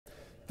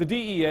The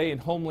DEA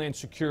and Homeland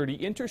Security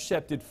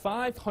intercepted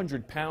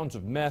 500 pounds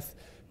of meth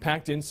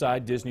packed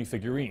inside Disney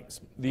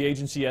figurines. The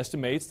agency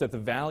estimates that the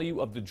value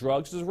of the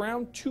drugs is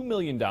around $2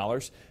 million.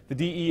 The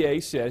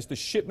DEA says the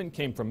shipment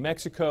came from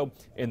Mexico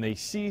and they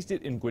seized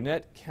it in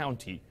Gwinnett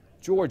County,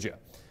 Georgia.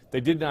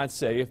 They did not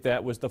say if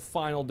that was the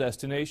final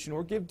destination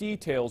or give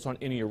details on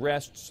any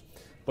arrests,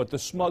 but the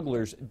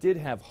smugglers did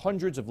have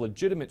hundreds of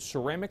legitimate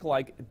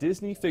ceramic-like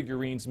Disney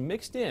figurines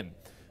mixed in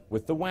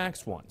with the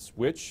wax ones,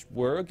 which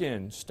were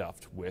again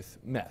stuffed with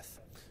meth.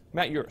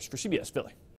 Matt Yurus for CBS Philly.